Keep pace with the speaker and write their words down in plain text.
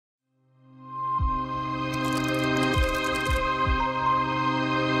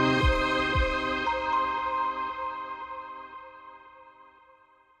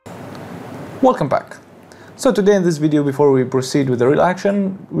Welcome back. So today in this video, before we proceed with the real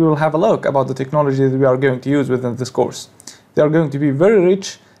action, we will have a look about the technology that we are going to use within this course. They are going to be very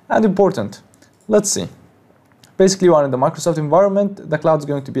rich and important. Let's see. Basically, we are in the Microsoft environment, the cloud is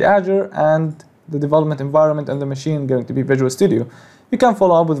going to be Azure, and the development environment and the machine going to be Visual Studio. You can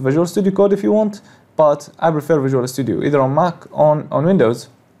follow up with Visual Studio Code if you want, but I prefer Visual Studio, either on Mac or on Windows.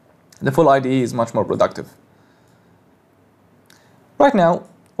 The full IDE is much more productive. Right now,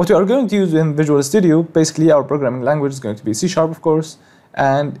 what we are going to use in Visual Studio, basically our programming language is going to be C# of course,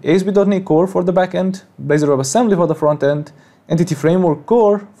 and ASP.NET Core for the backend, Blazor WebAssembly for the front end, Entity Framework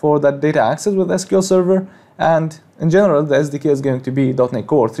Core for that data access with SQL Server, and in general the SDK is going to be .NET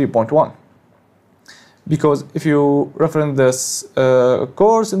Core 3.1. Because if you reference this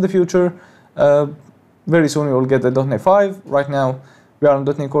course in the future, very soon you will get the .NET 5. Right now we are on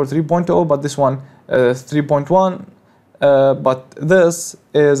 .NET Core 3.0, but this one 3.1. But this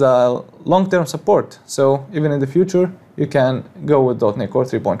is a long-term support, so even in the future you can go with .NET Core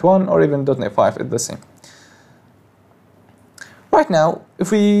 3.1 or even .NET 5 at the same. Right now,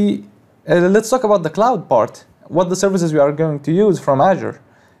 if we let's talk about the cloud part, what the services we are going to use from Azure.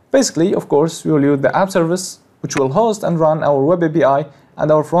 Basically, of course, we will use the app service, which will host and run our web API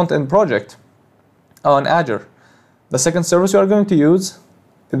and our front-end project on Azure. The second service we are going to use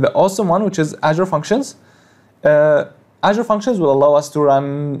is the awesome one, which is Azure Functions. Azure Functions will allow us to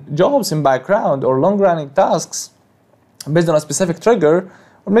run jobs in background or long-running tasks based on a specific trigger,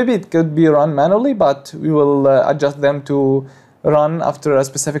 or maybe it could be run manually, but we will adjust them to run after a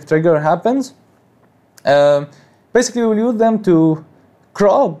specific trigger happens. Basically, we'll use them to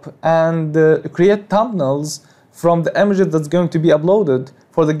crop and create thumbnails from the images that's going to be uploaded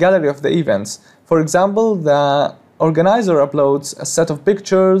for the gallery of the events. For example, the organizer uploads a set of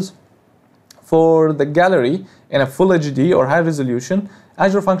pictures for the gallery in a full HD or high resolution.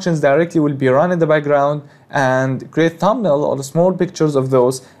 Azure Functions directly will be run in the background and create thumbnail or small pictures of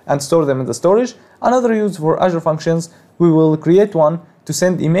those and store them in the storage. Another use for Azure Functions, we will create one to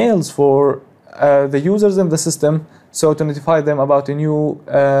send emails for the users in the system, so to notify them about a new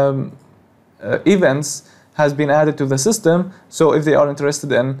events has been added to the system, so if they are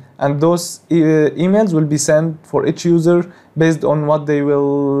interested in, and those emails will be sent for each user based on what they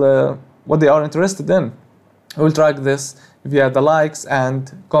will what they are interested in. We'll track this via the likes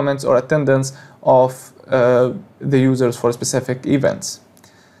and comments or attendance of the users for specific events.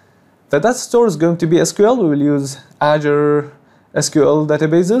 The data store is going to be SQL. We will use Azure SQL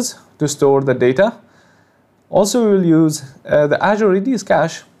databases to store the data. Also, we will use the Azure Redis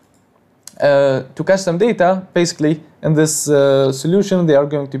cache to cache some data. Basically, in this solution, they are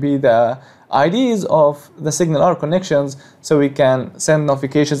going to be the IDs of the SignalR connections, so we can send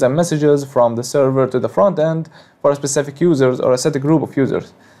notifications and messages from the server to the front end for a specific users or a set group of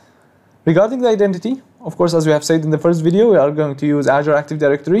users. Regarding the identity, of course, as we have said in the first video, we are going to use Azure Active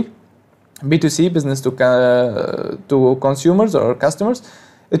Directory, B2C, business to consumers or customers.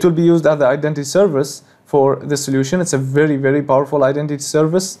 It will be used as the identity service for this solution. It's a very, very powerful identity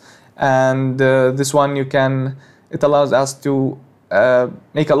service, and this one it allows us to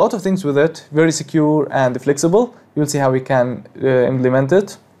make a lot of things with it, very secure and flexible. You'll see how we can implement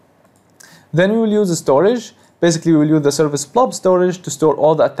it. Then we will use the storage. Basically, we will use the service blob storage to store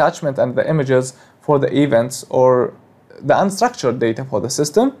all the attachment and the images for the events or the unstructured data for the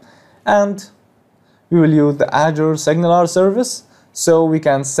system. And we will use the Azure SignalR service, so we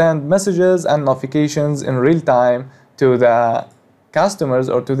can send messages and notifications in real time to the customers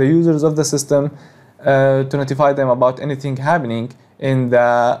or to the users of the system to notify them about anything happening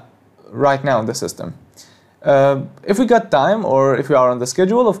right now in the system. If we got time or if we are on the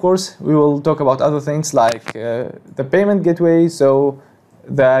schedule, of course, we will talk about other things like the payment gateway, so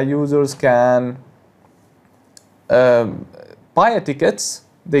the users can buy tickets,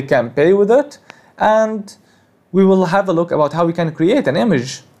 they can pay with it, and we will have a look about how we can create an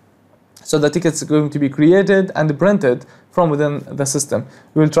image. So the tickets are going to be created and printed from within the system.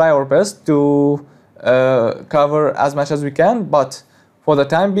 We will try our best to cover as much as we can, but for the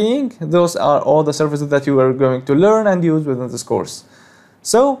time being, those are all the services that you are going to learn and use within this course.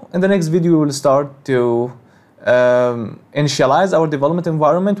 So in the next video, we will start to initialize our development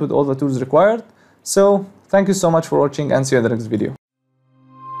environment with all the tools required. So thank you so much for watching, and see you in the next video.